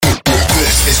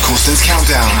is Corsten's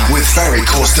Countdown with Ferry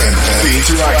Corsten, the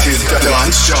interactive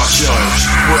dance chart show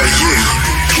where you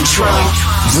control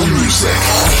the music.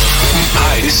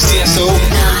 Hi, this is TSO.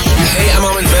 Hey, I'm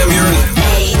Armin van Buuren.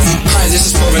 Hi,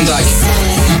 this is Paul van Dyk.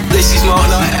 This is Mark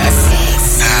Knight.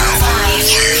 Now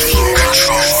you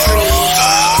control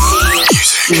the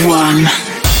music. 1.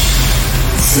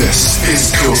 This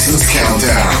is Corsten's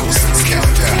Countdown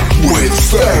with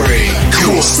Ferry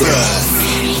Corsten.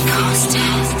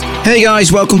 Hey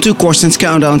guys, welcome to Corsten's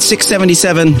Countdown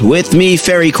 677 with me,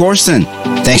 Ferry Corsten.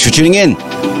 Thanks for tuning in.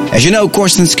 As you know,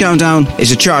 Corsten's Countdown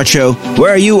is a chart show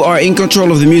where you are in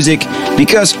control of the music,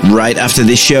 because right after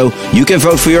this show, you can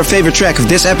vote for your favorite track of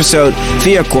this episode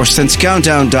via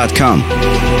corstenscountdown.com.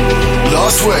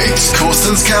 Last week's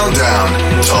Corsten's Countdown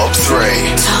Top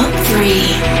 3. Top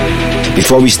 3.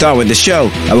 Before we start with the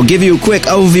show, I will give you a quick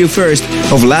overview first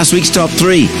of last week's Top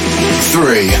 3.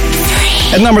 3.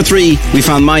 At number 3, we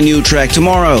found my new track,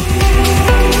 Tomorrow. 2.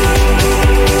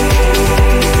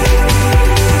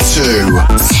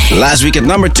 Last week at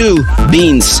number 2,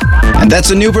 Beans. And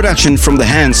that's a new production from the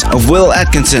hands of Will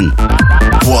Atkinson.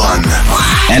 1.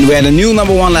 And we had a new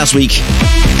number 1 last week.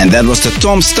 And that was the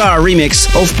Tom Starr remix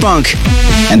of Punk.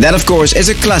 And that, of course, is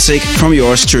a classic from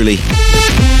yours truly.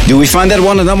 Do we find that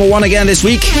one at number 1 again this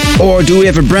week? Or do we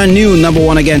have a brand new number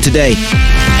 1 again today?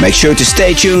 Make sure to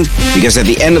stay tuned, because at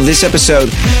the end of this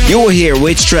episode, you will hear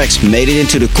which tracks made it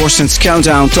into the Corsten's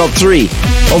Countdown Top 3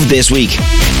 of this week.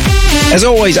 As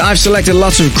always, I've selected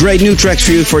lots of great new tracks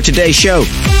for you for today's show.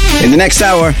 In the next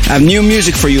hour, I have new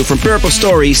music for you from Purple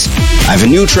Stories. I have a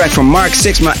new track from Mark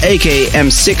Sixma, aka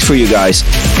M6 for you guys.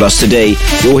 Plus today,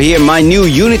 you'll hear my new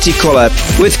Unity collab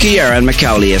with Kiara and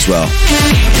Macaulay as well.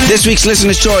 This week's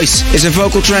Listener's Choice is a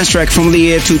vocal trance track from the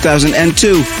year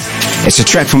 2002. It's a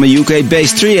track from a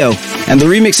UK-based trio, and the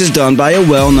remix is done by a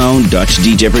well-known Dutch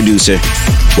DJ producer.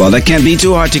 Well, that can't be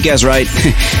too hard to guess, right?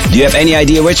 Do you have any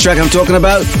idea which track I'm talking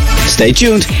about? Stay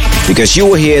tuned, because you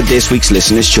will hear this week's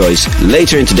Listener's Choice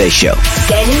later in today's show.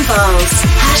 Get involved.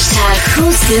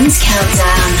 Corsten's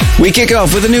Countdown. We kick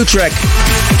off with a new track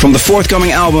from the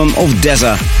forthcoming album of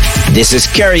Deza. This is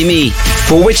Carry Me,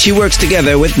 for which he works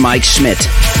together with Mike Schmidt.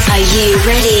 Are you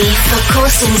ready for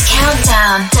Corsten's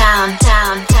Countdown? Down,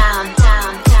 down, down,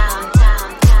 down, down,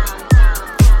 down, down,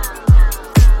 down.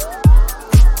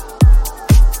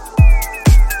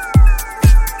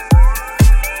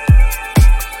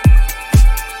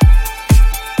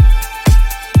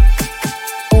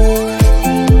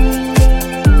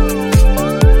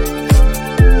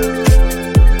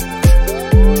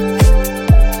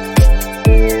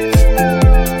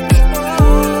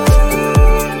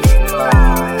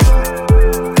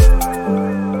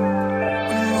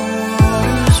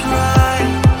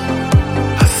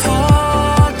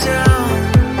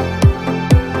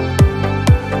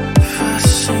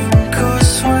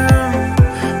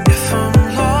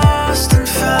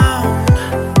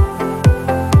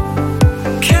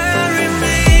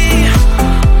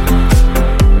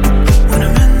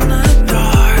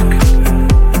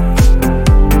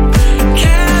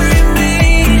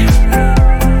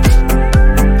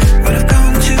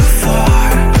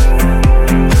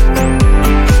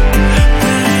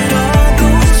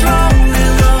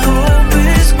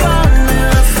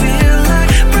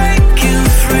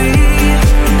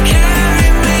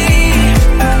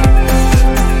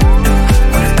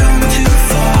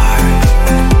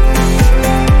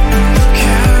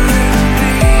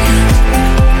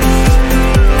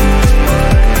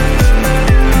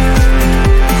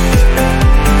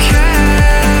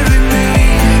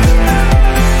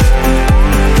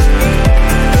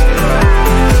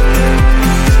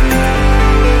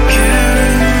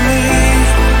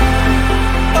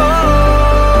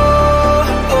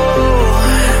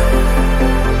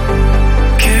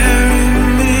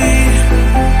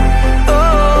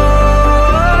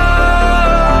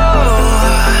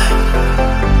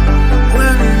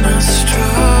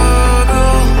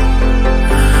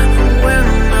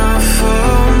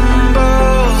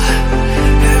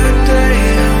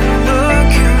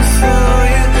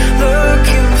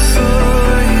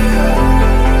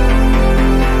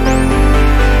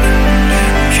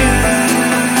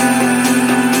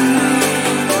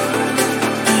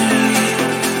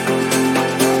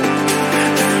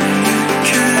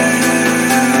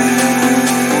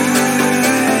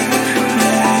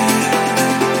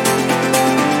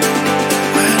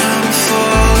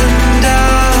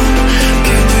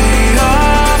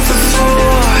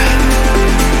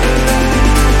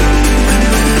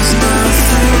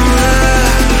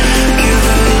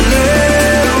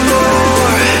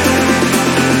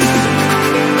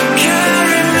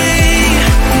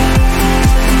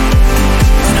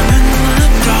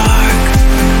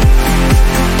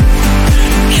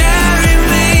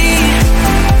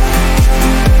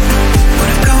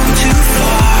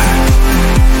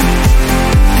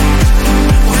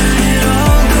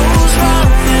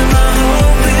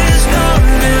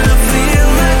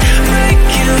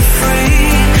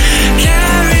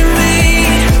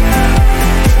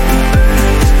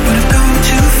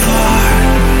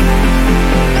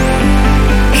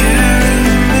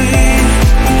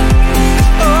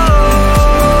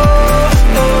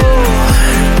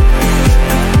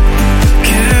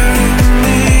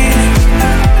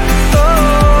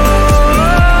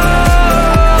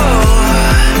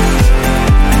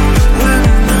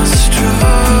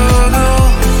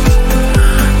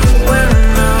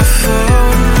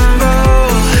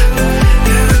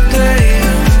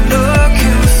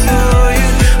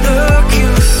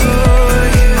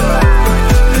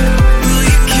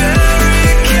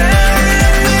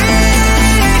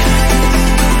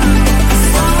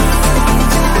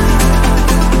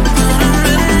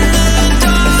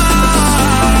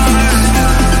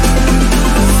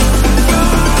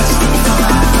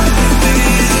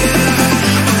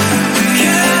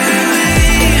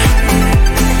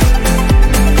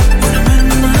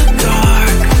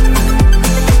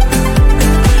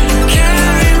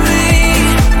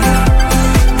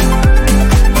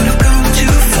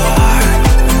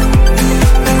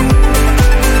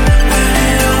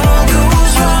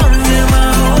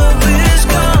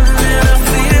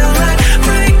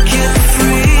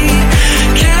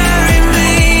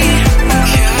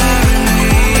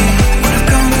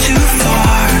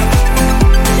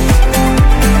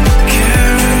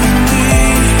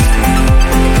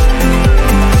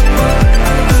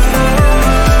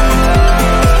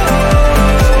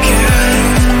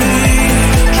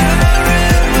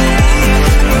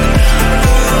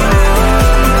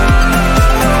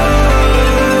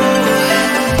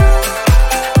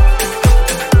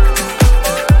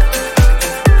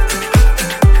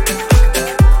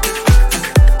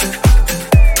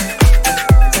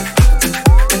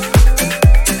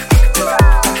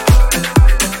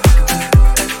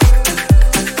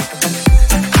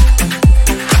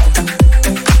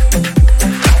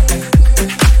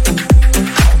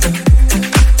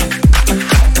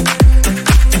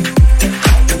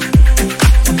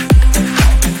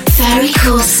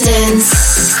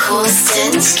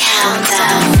 Corsten's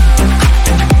Countdown.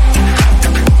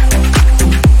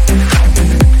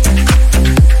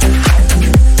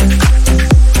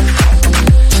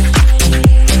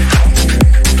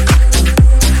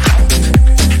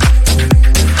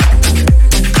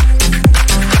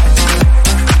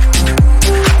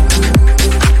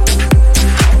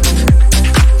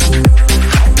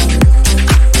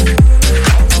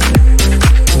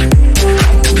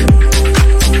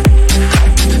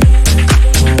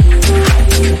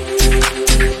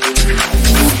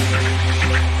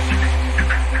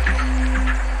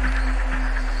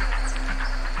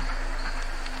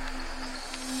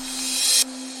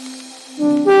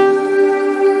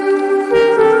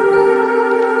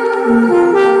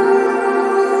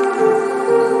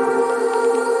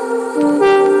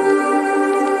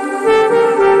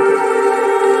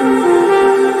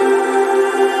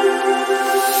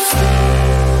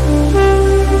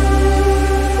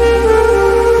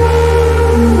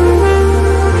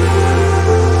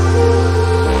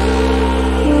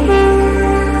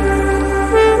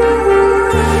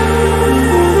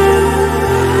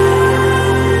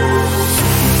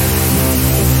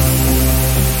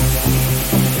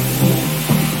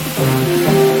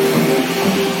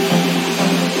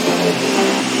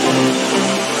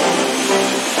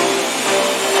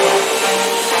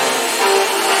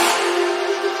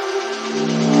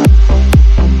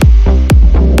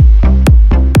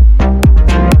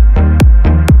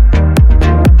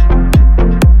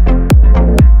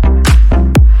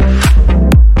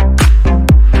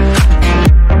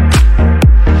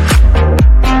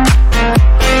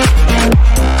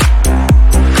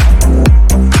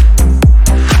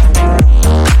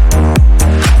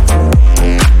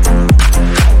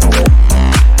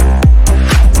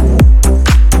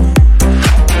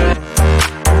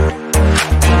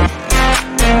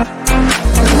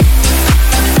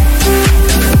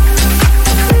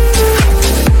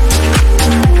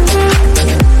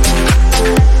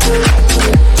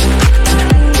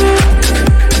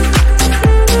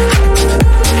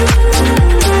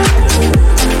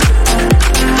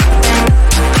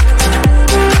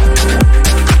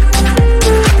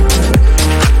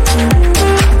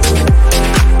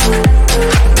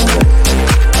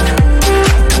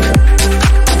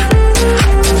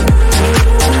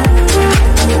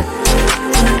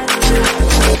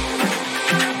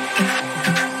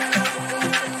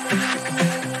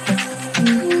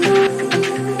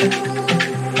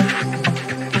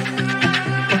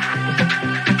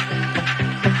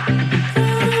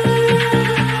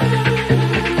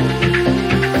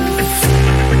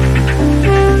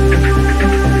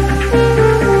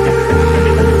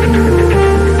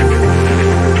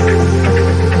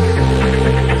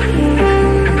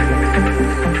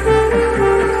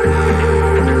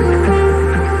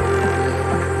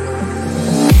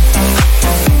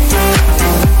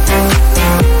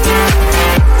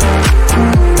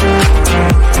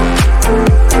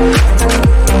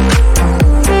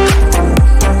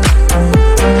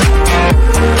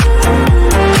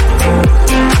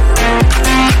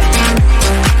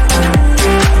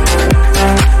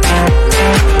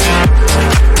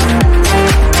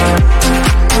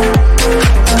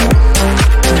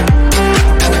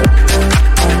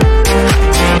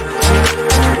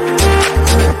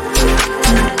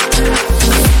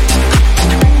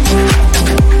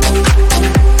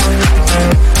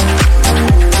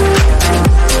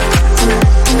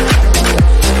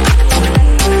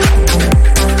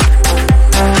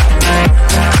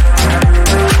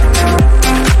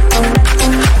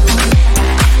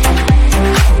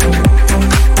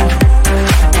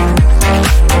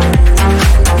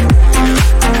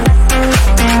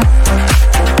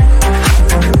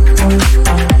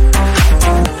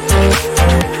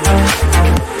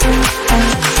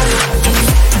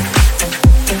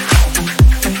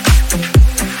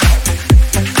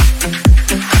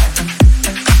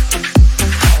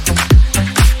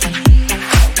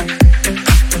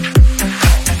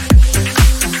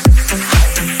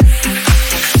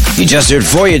 You just heard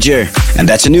Voyager, and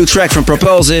that's a new track from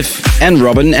Propulsive and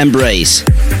Robin Embrace.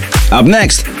 Up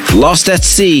next, Lost at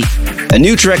Sea, a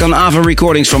new track on Ava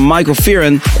Recordings from Michael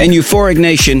Fearon and Euphoric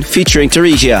Nation featuring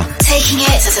Theresia. Taking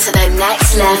it to the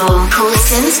next level,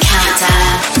 Corsten's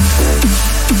Countdown.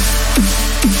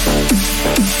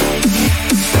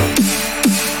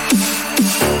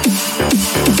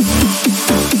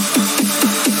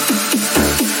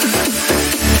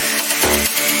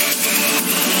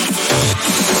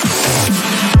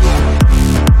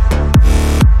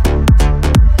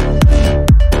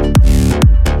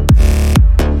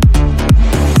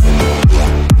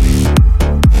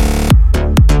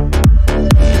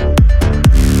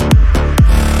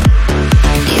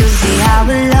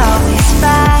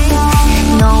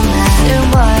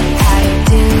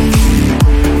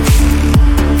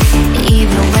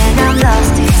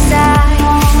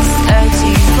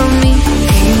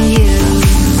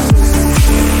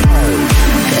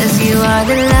 are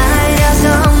the lighthouse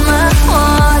on my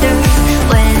water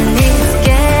when it's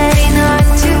getting hard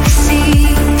to see.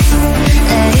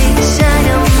 Let it shine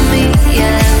on me,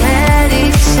 yeah, let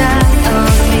it shine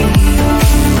on me.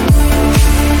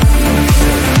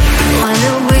 When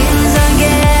the winds are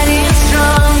getting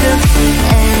stronger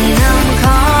and I'm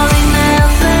calling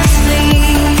endlessly,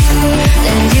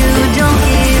 then you don't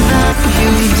give up on me.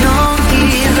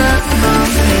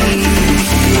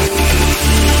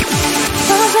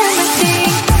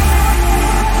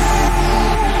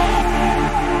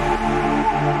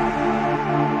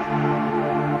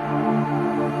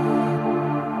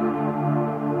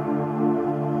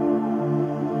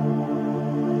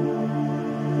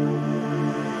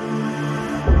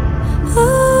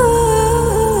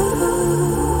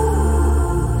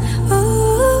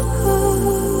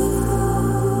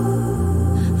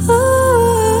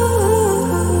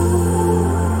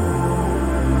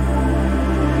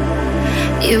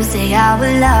 You say I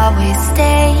will always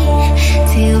stay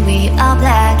till we are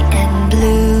black and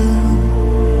blue.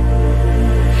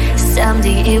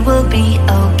 Someday it will be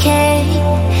okay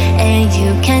and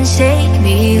you can shake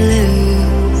me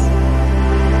loose.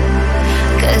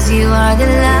 'Cause you are the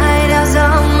lighthouse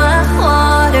on my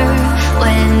water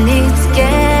when it's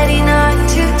getting hard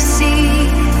to see.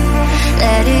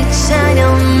 Let it shine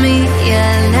on me,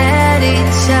 yeah, let it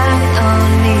shine on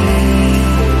me.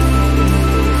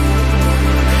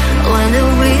 When the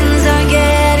winds are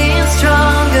getting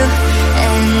stronger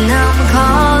and I'm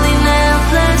calling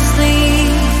endlessly,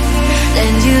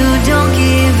 then you don't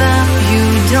give up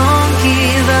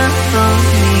on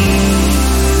me.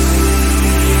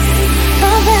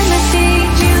 Oh, when I see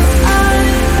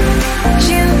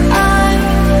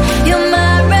you're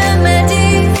my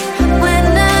remedy when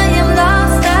I am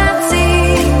lost at sea.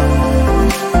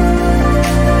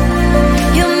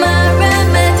 You're my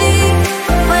remedy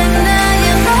when I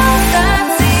am lost at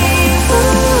sea.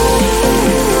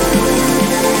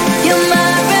 You're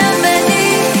my remedy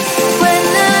when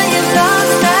I am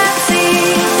lost at sea.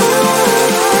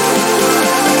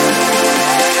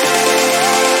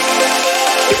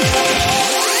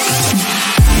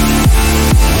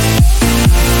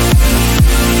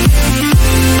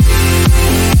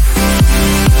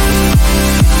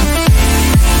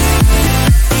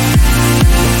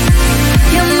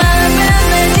 You're my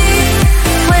remedy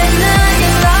when I am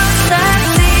lost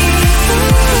at sea.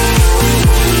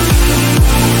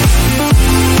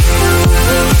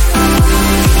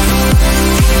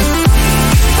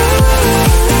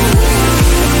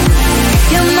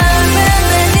 You're my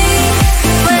remedy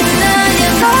when I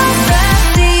am lost at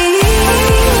sea.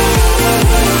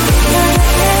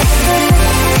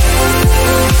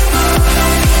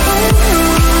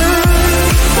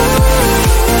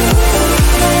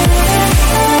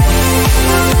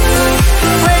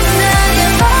 When I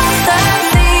am lost at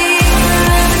sea,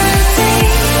 remedy,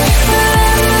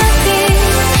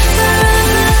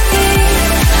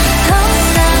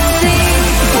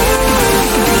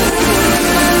 lost at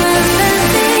sea.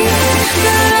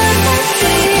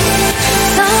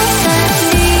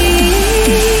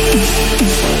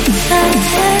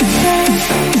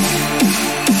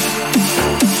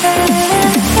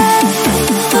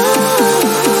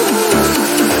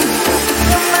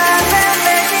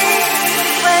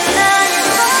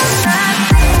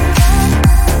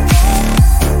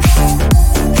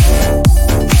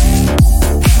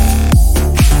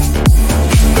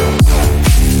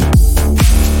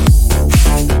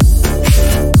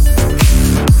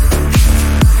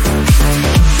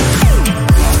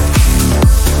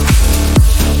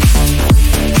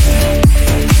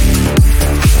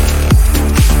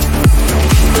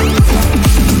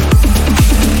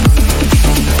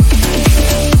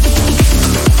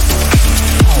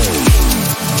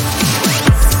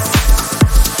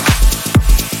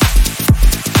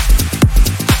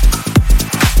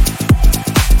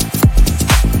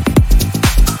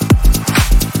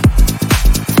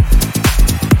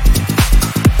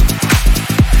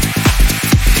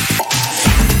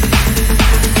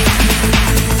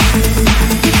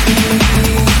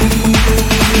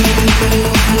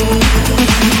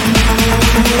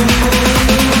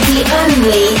 The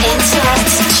only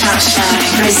interactive chat show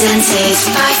presented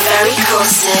by Ferry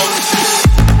Corsten.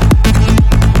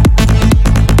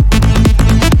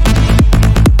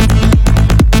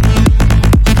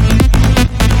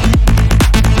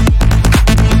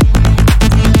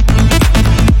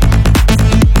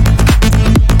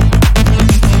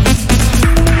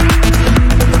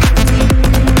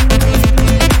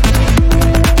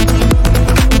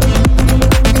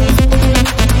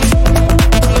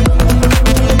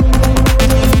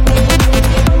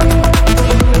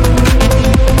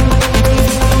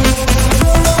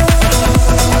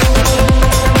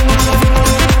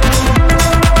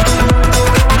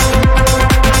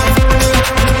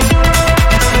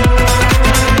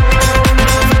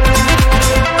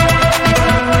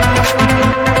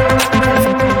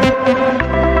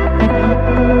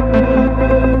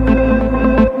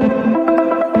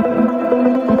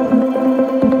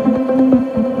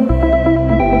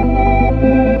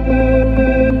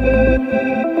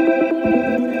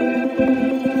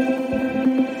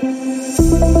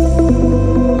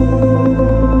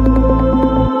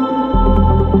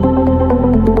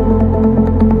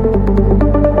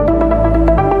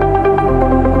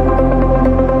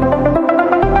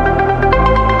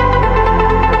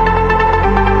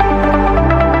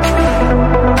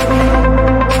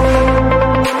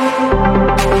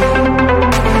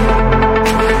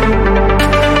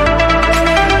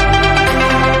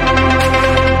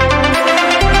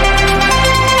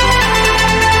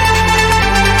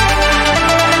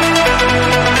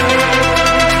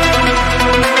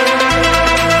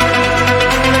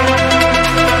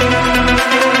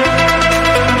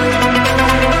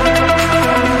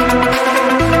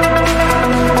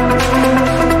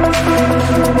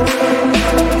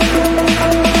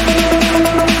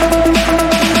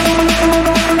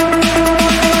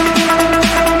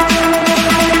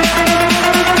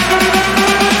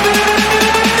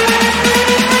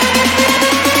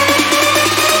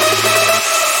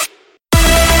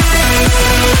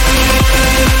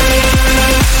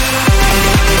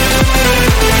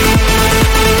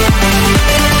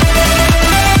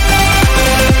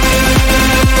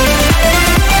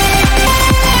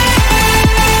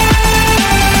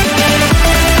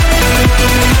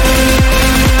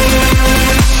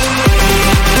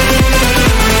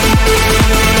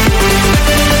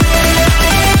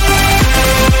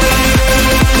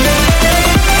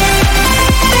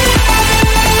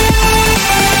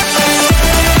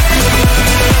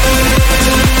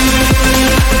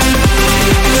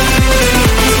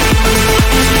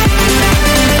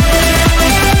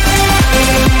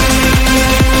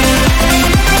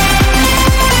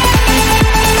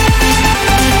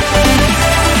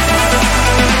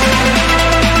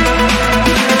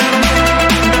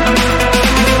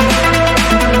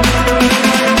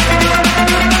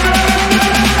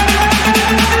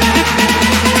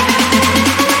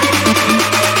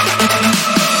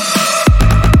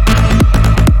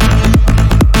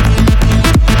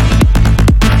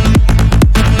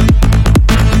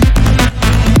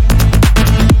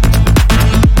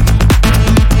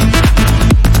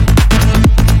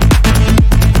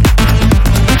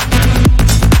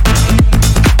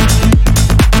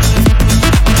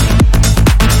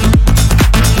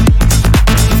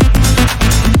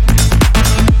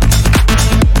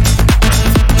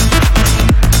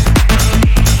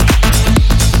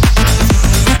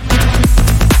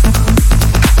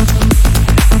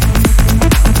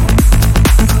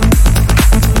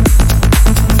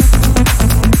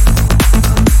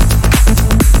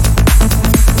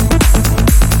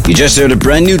 You just heard a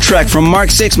brand new track from Mark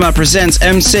Sixma presents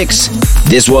M6.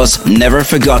 This was Never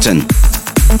Forgotten.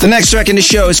 The next track in the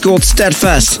show is called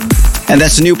Steadfast, and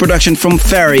that's a new production from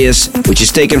Farius, which is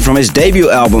taken from his debut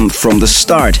album From the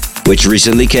Start, which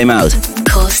recently came out.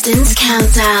 Corsten's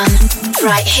Countdown,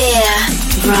 right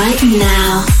here, right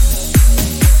now.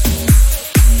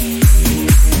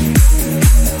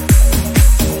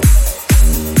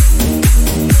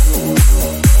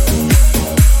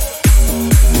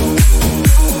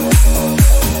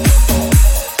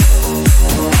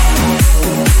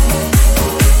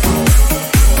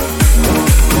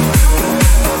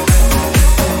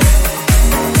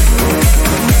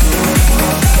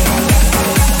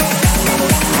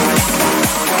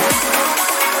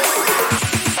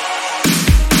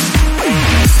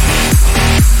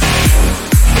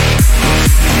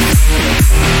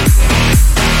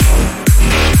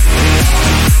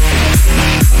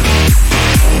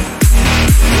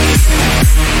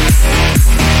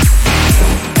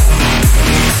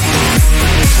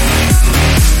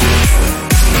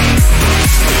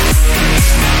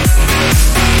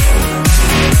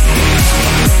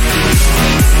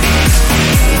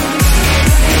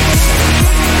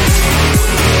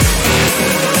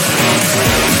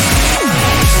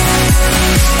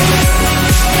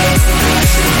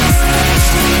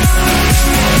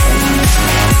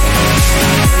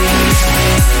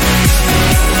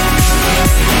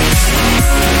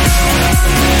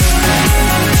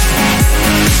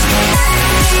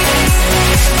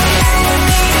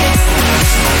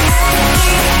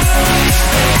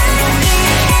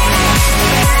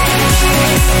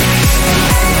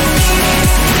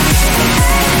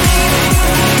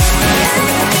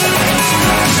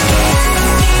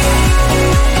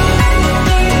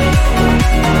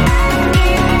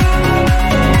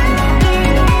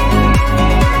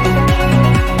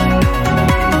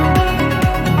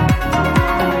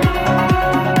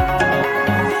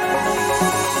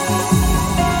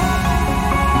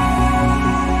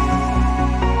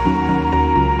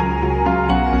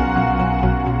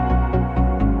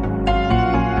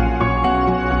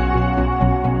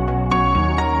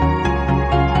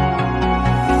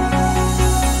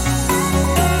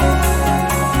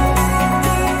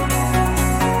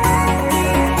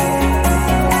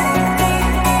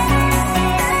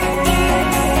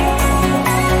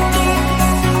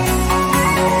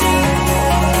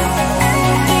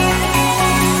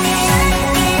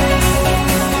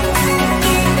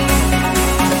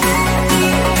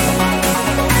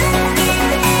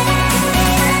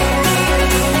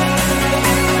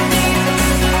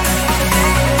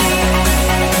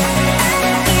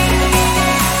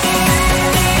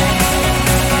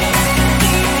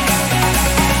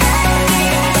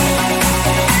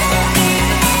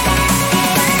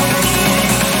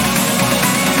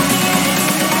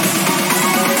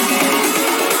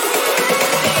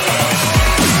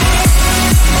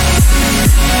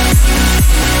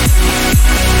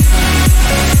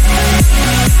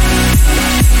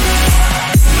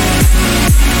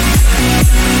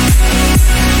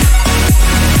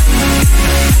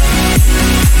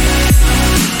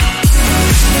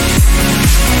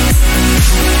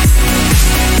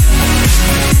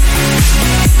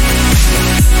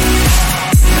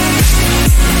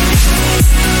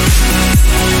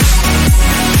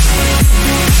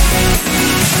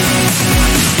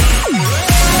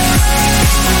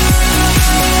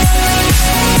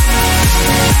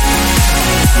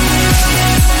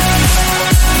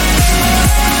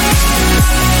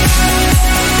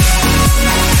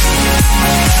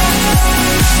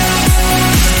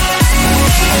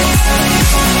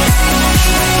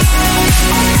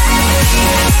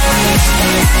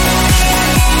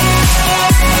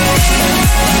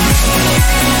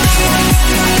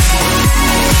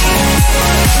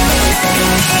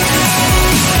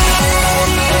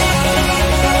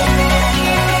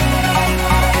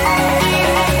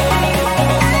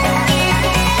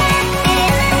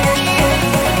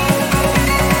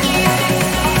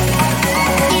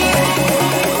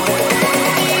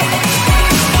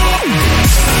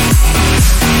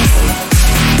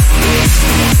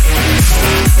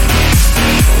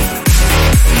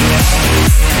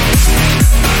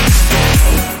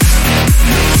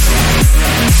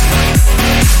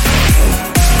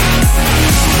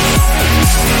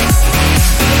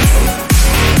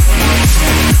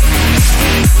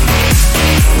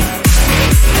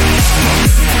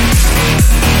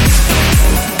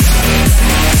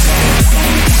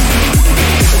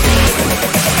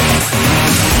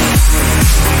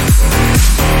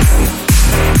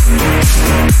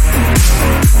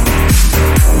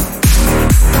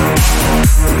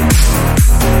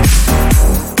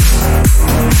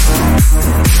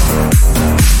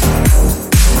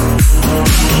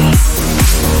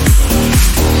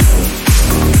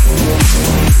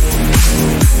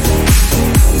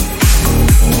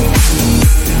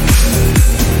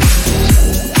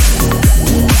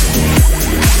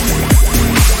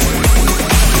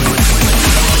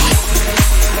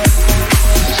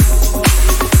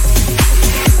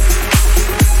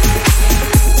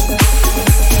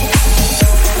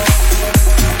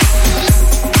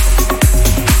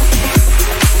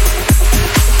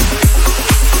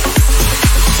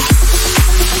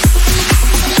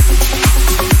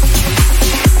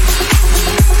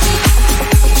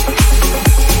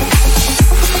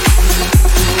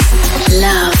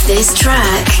 this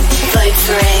track? Vote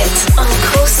for it on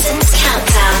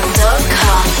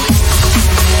CorstensCountdown.com.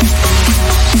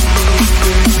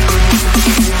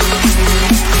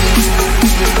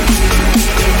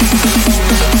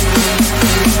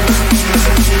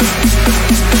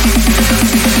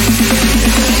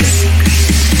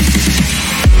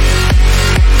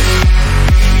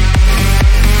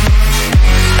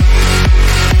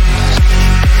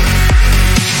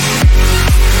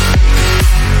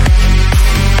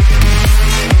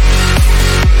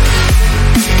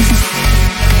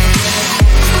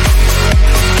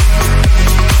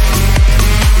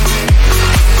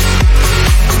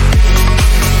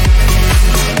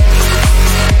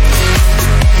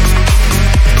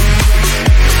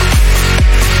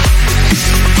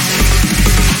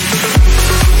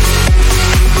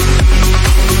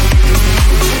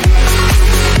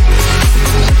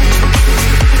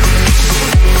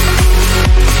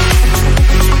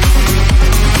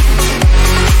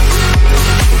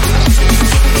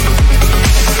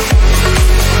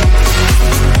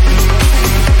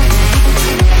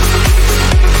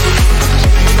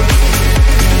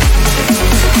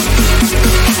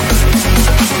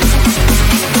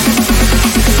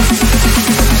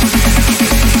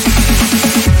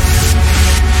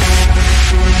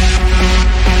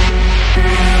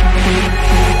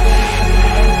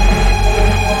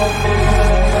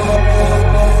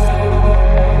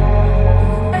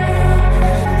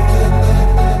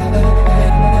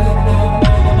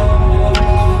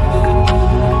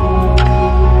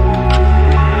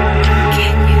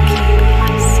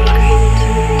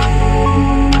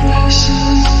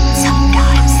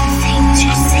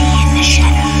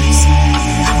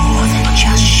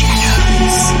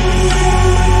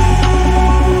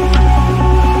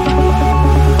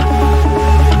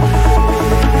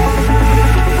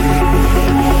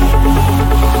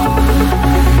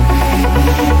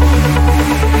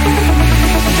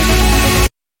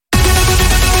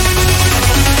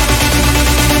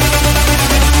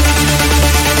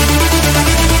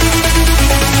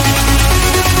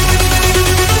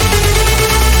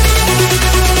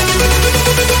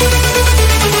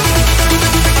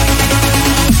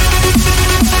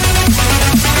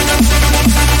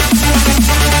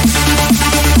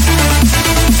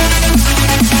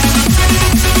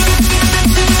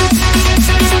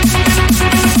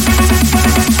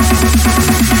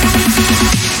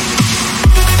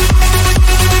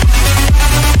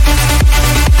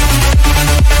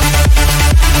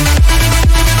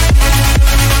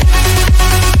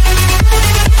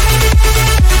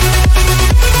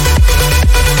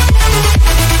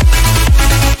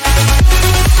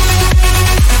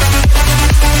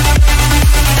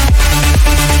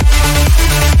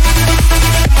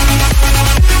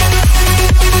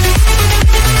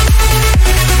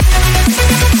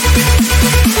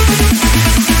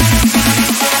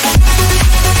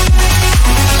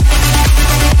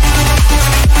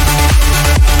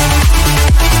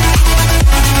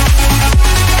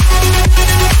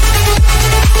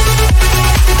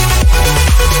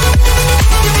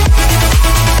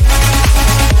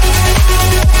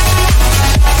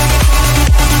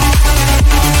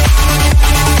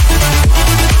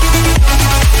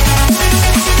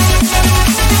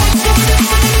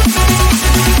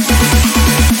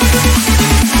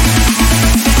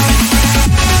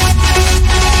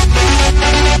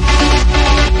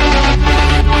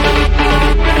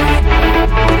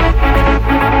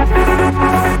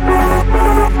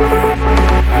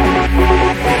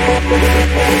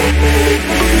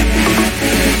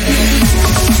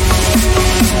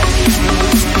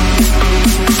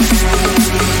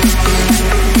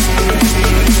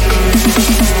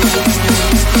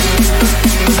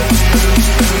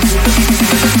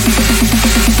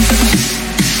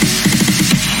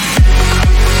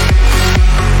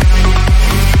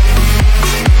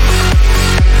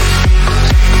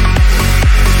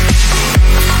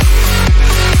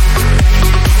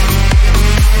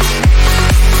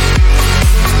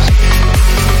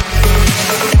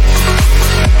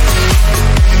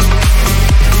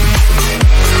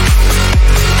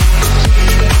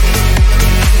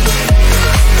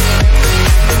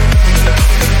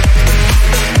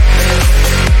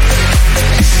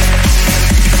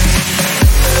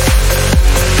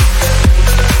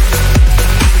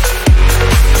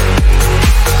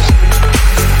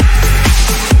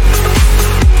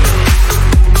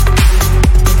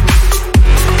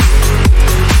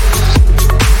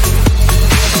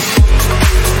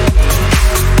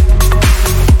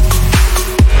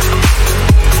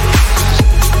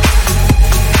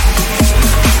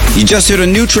 You just heard a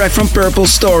new track from Purple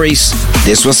Stories.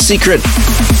 This was Secret.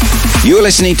 You're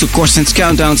listening to Corsten's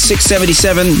Countdown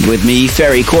 677 with me,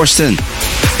 Ferry Corsten.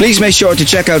 Please make sure to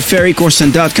check out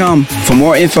ferrycorsten.com for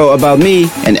more info about me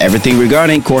and everything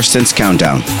regarding Corsten's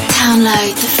Countdown.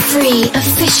 Download the free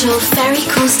official Ferry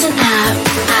Corsten app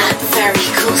at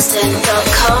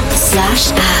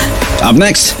ferrycorsten.com/app. Up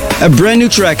next, a brand new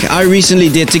track I recently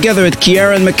did together with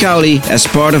Kieran McCauley as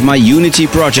part of my Unity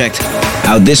project.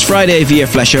 Out this Friday via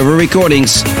Flashover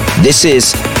Recordings. This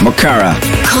is Mokara.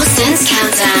 Corsten's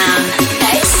Countdown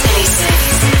exclusive.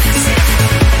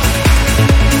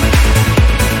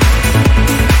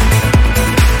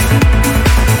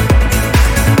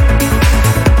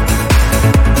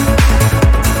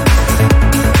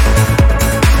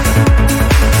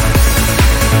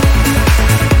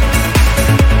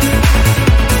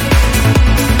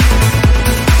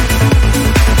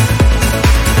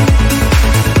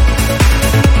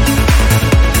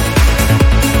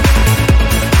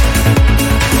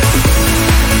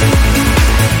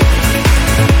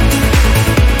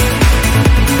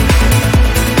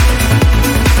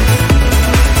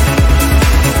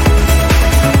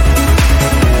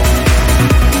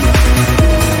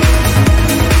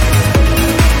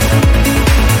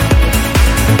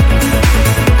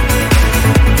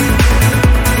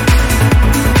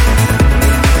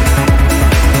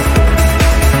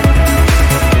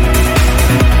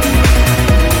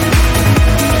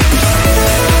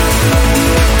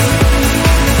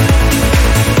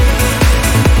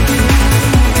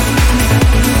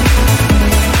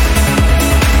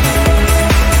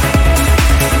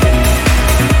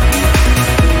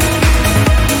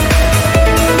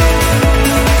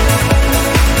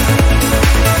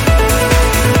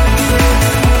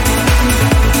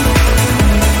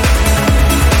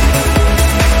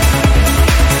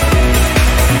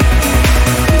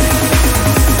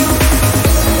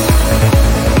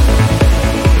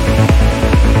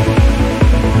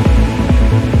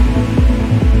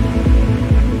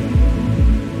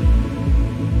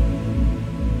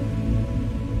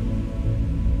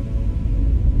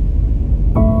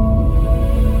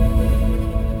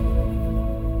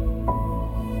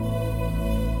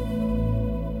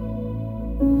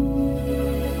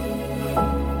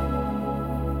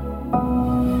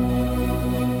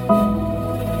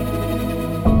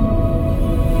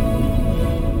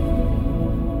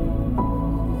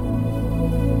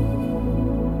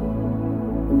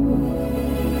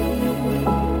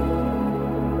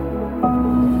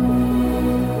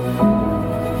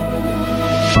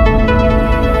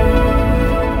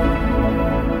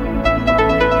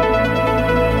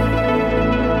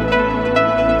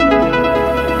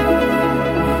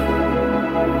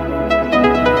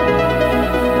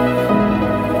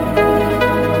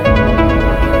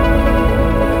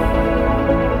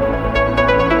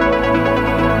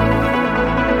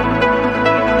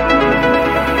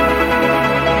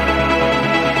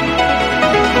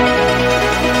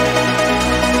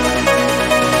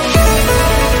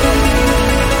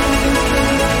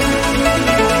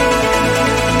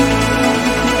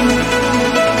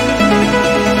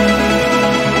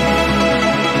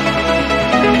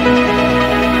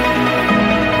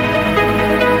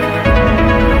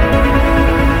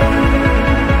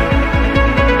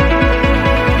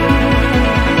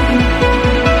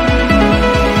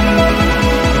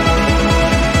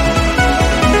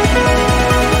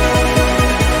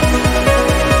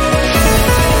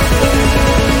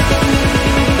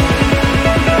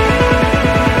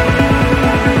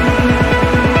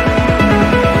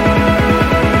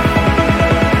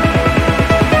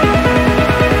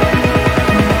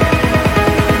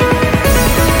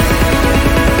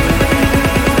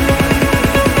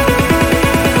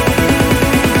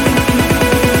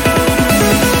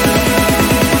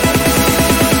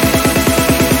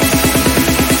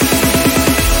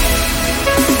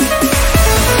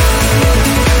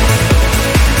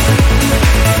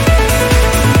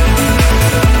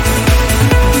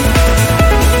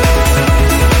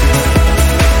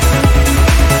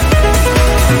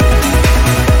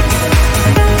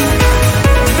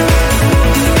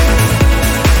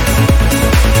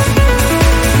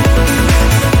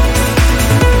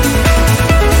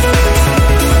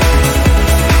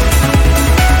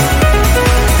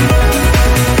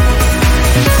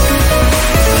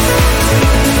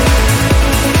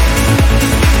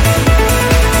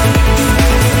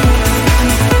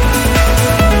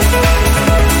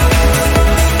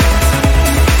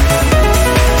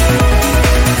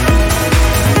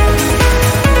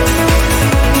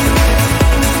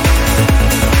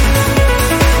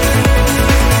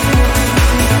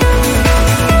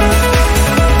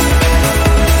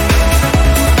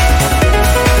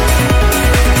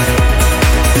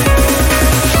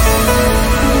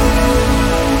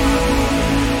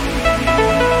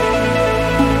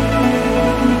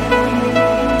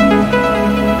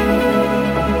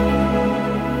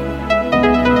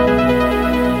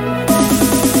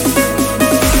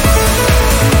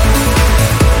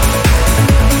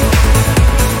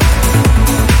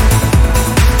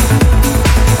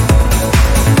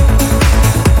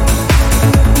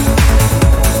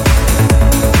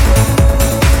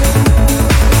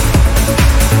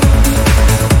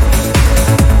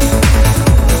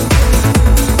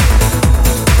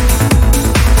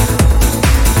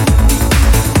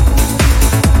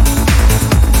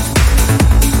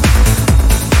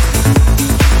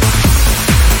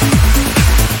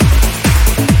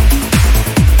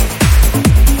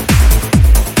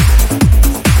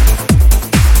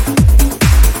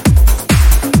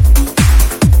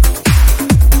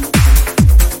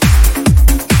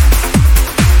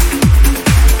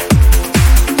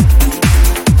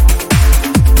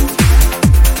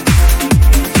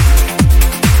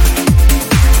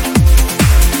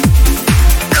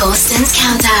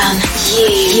 countdown.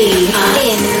 You are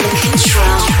in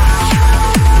control.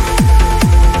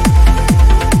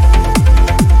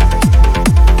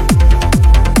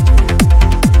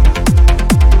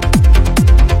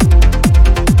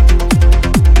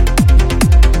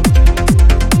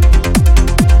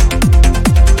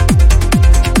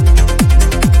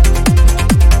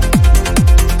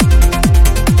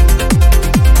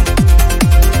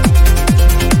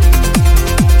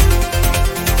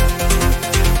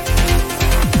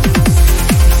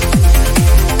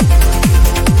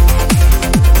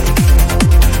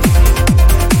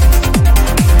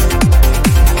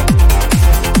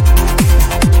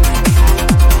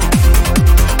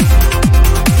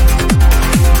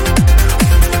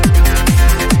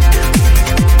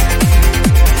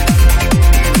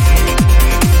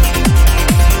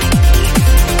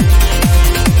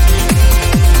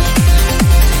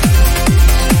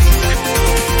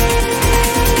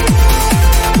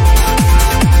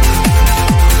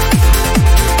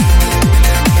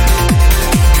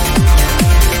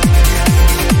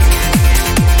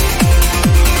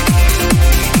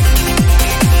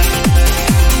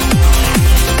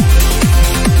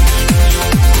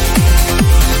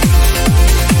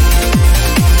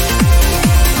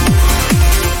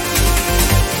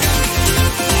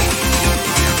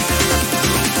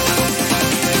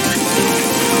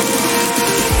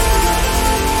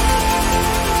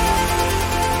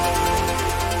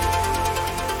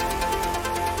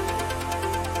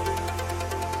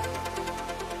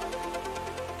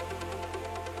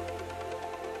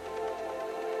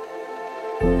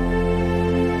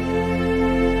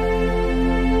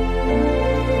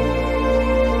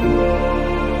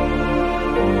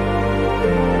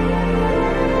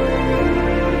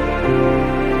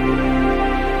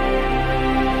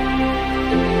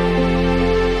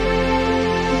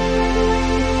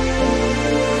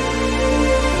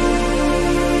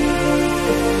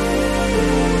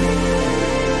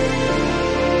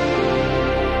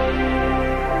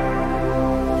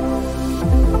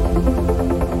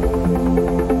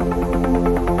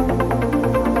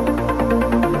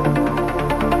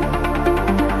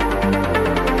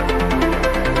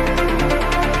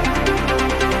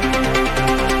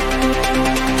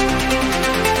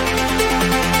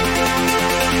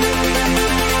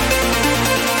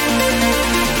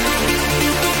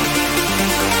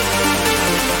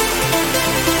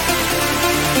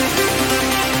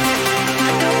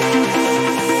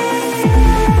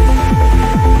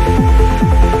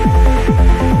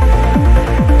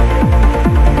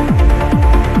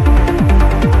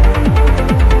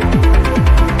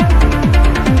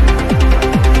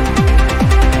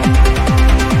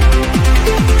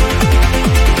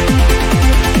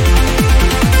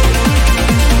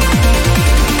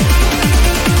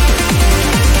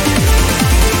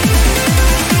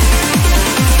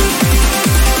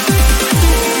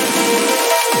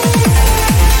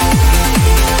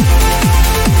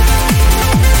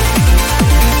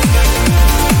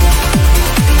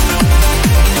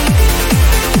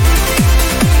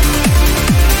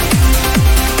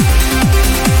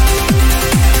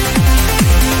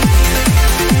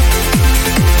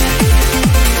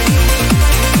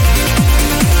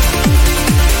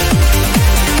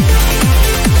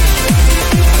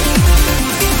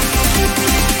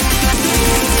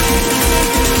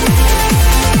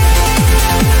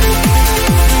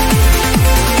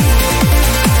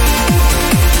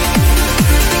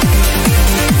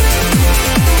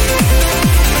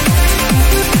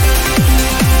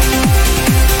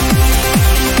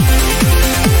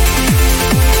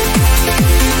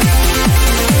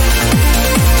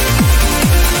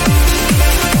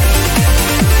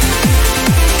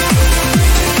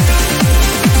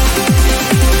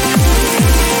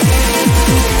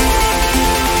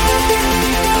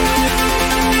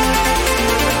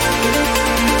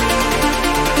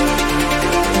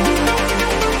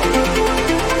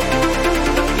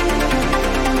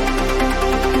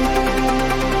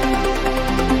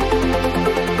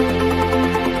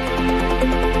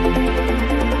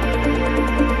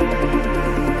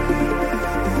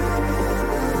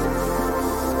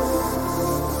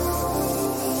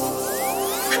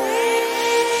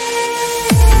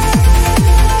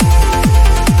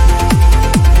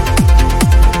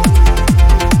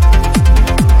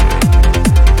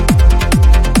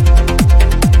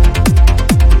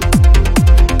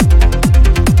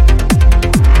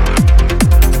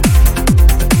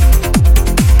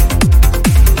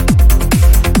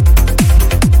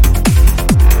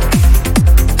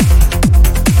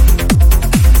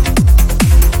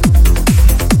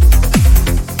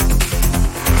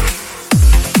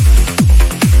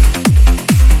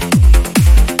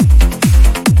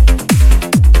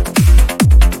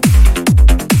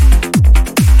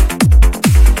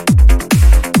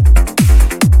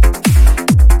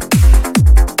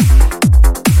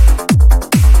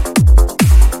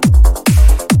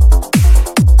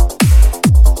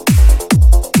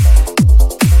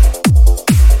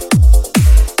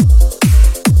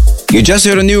 You just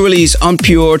heard a new release on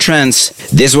Pure Trance.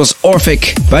 This was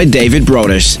Orphic by David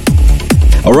Brothers.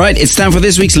 Alright, it's time for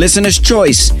this week's Listener's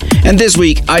Choice. And this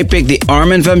week I picked the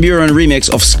Armin van Buuren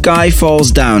remix of Sky Falls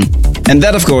Down. And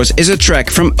that of course is a track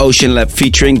from Ocean Lab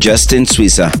featuring Justin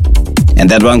Suissa. And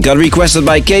that one got requested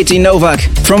by Katie Novak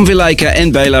from Vilaika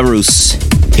in Belarus.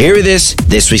 Here it is,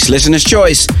 this week's Listener's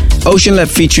Choice. Ocean Lab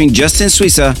featuring Justin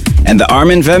Suissa and the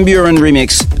Armin van Buuren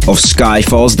remix of Sky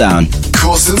Falls Down.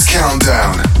 Corsten's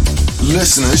Countdown.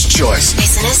 Listener's Choice.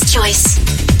 Listener's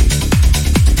Choice.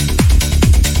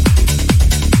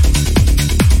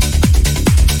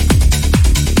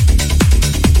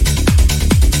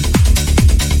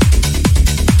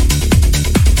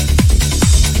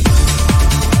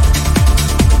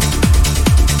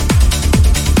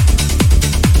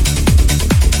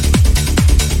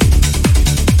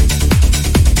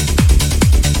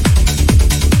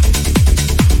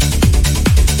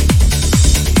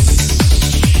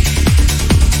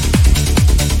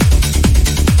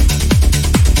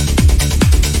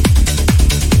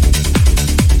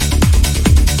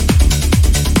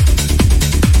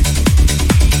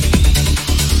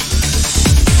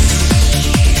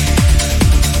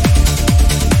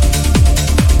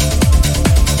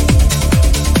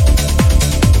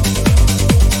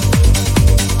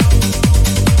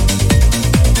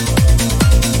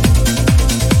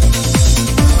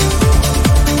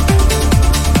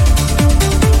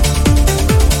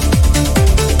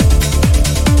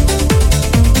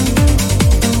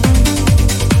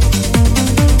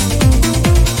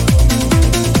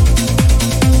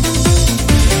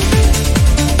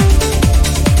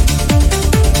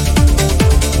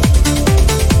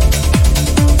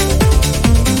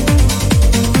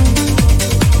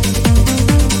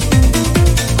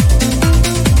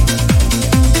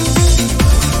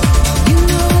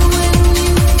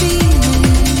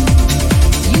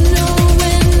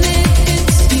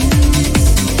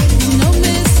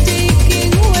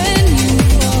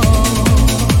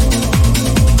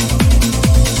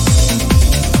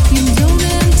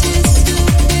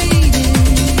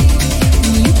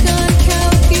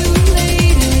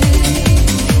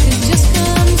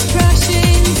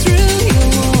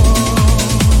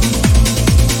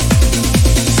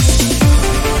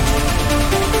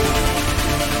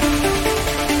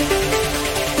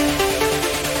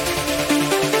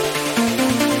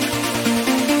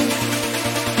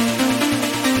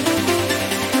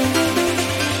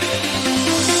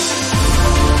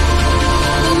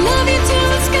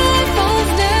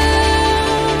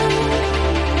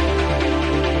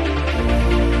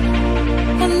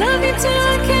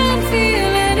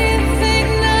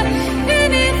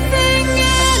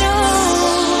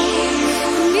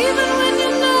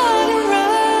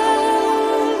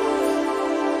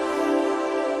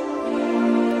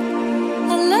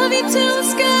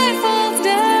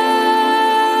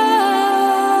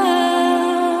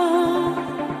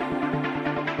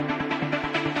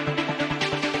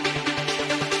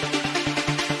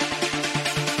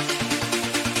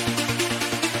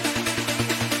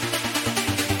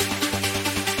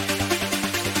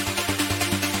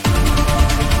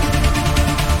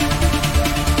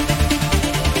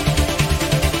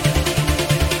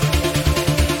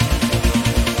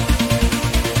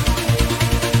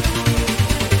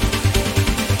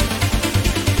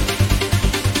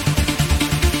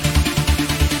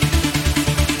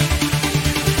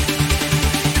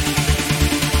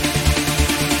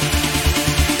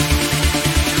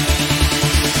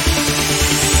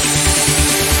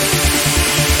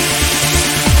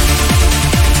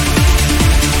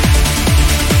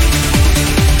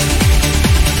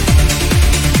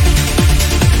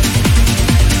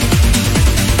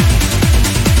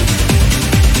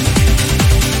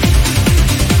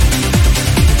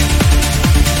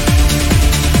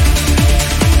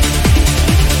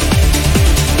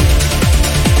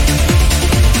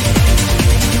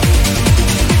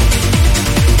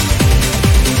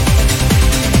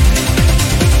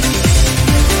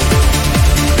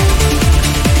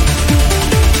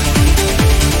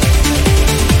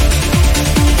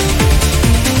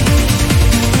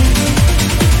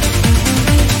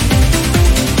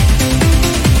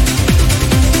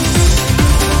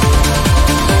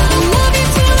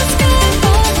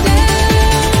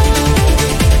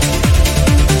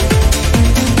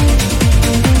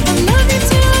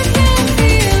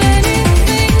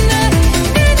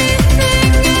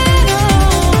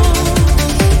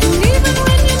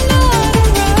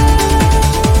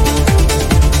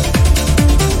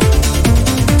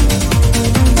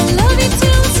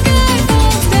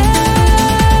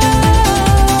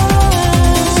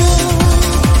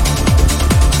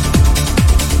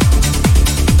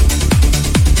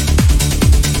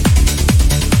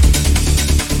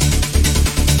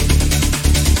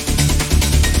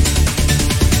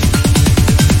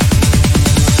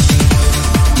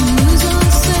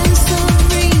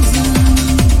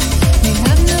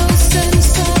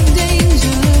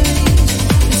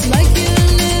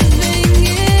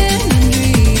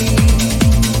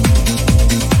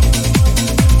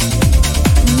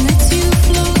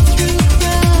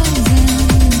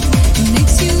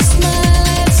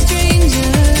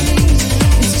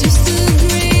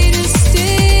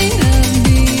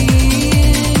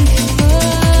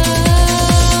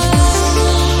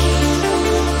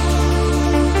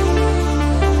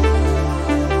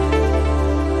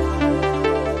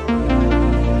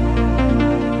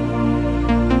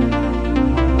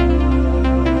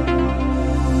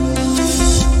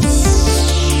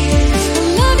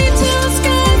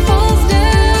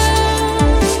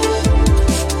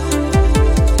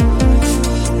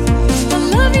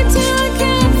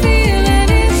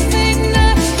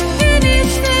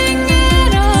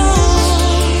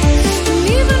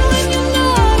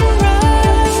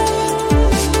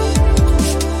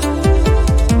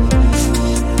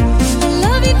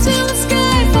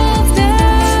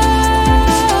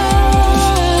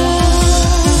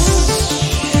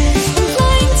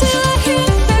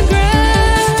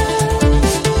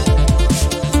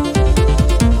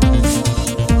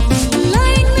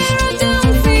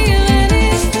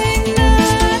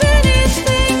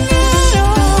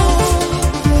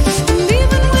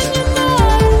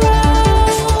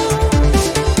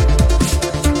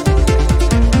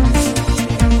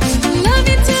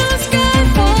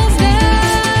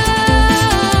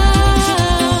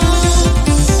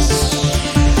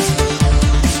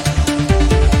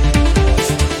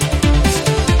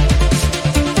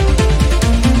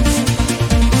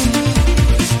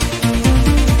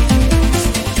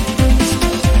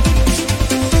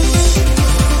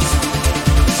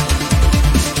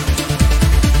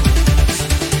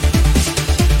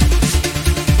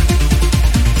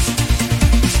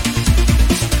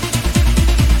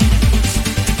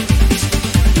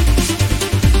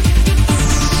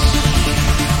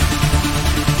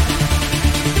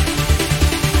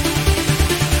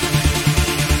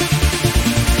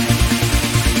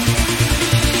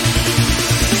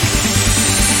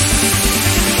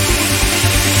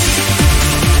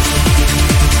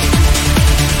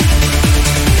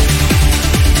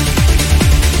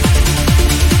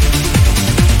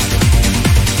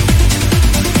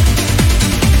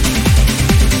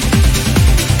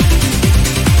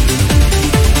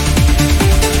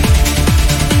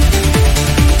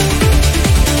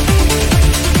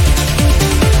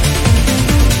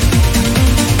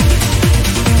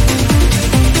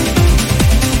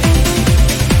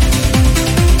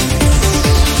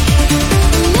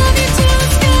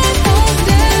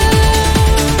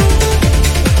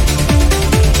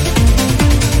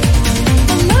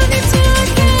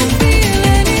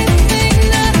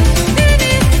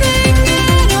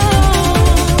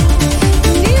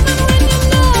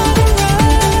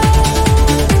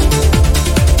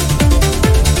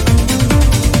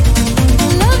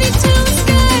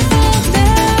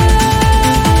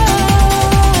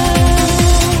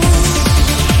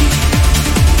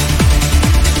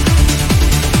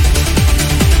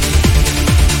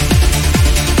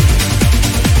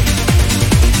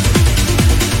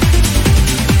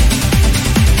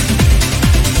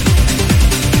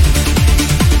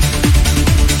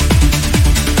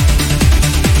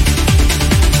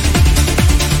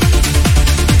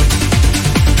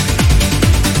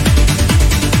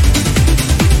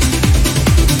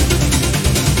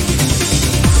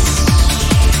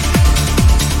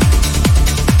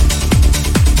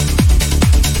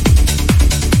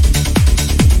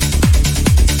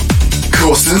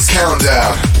 Corsten's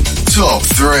Countdown. Top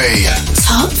 3.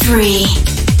 Top 3.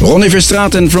 Ronnie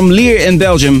Verstraeten from Lier in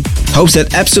Belgium hopes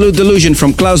that Absolute Delusion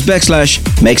from Klaus Backslash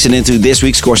makes it into this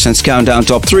week's Corsten's Countdown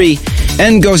Top 3.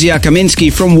 And Gozia Kaminski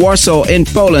from Warsaw in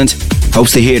Poland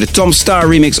hopes to hear the Tom Staar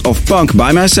remix of Punk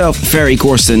by myself, Ferry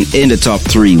Corsten, in the top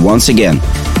 3 once again.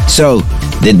 So,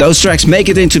 did those tracks make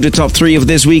it into the top 3 of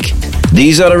this week?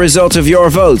 These are the results of your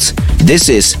votes. This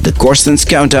is the Corsten's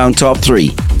Countdown Top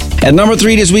 3. At number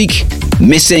 3 this week,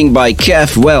 Missing by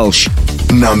Kev Welsh.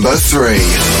 Number 3.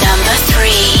 Number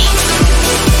 3.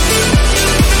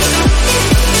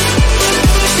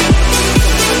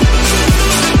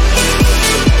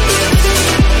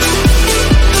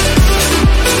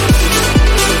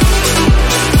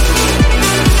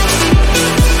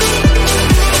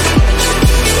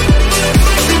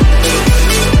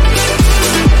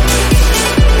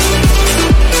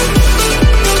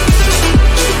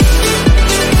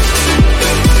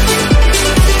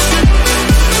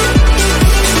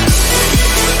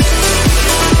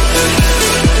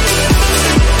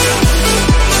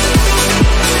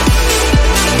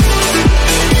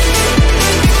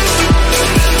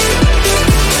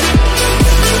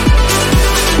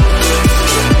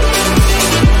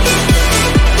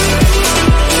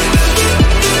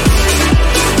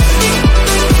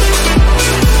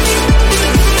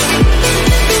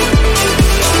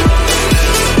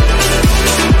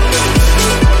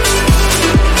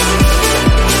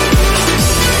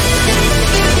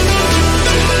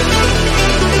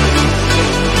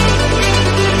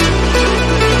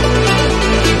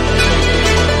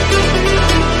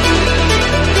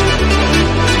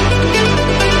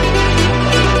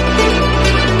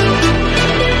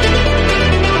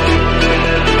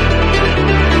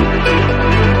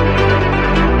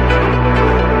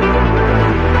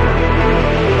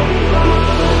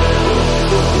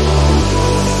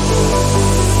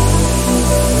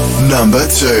 Number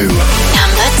 2.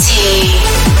 Number 2.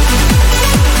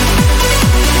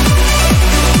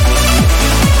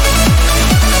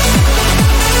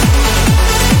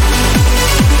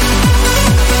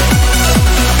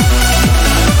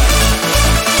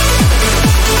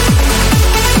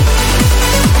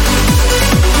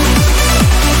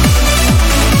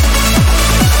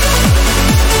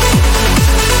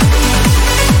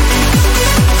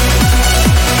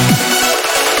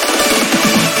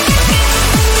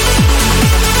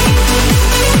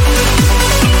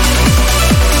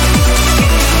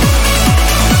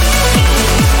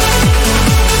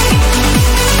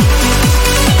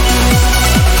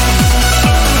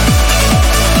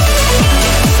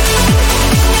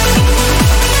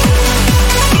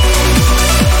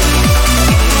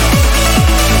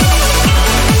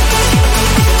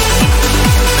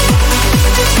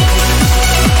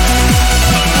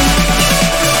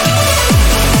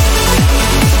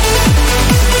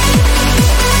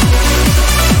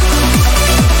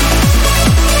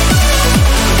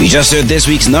 You just heard this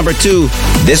week's number 2.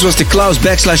 This was the Klaus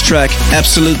Backslash track,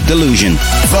 Absolute Delusion.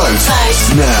 Vote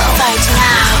now. Vote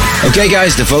now. Okay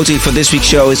guys, the voting for this week's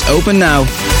show is open now.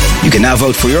 You can now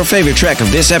vote for your favorite track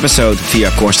of this episode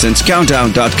via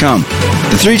CorstensCountdown.com.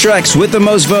 The 3 tracks with the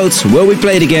most votes will be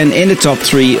played again in the top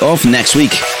 3 of next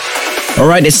week.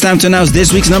 Alright, it's time to announce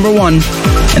this week's number 1.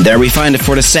 And there we find it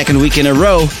for the 2nd week in a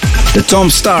row, the Tom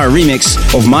Staar remix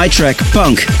of my track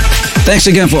Punk. Thanks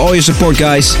again for all your support,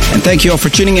 guys, and thank you all for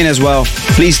tuning in as well.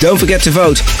 Please don't forget to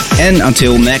vote, and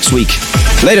until next week.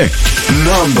 Later.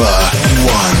 Number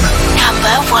 1.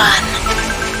 Number 1.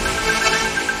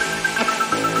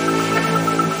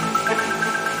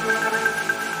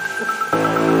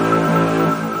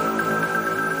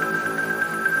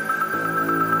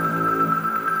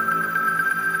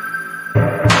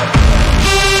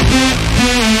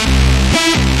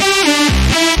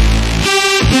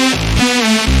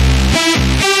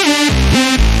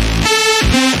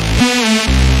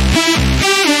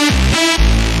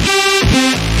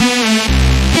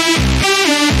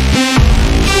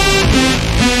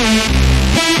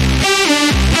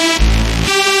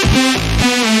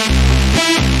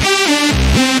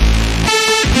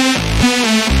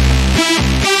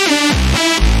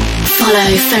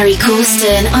 Follow Ferry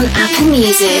Corsten on Apple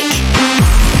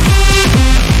Music.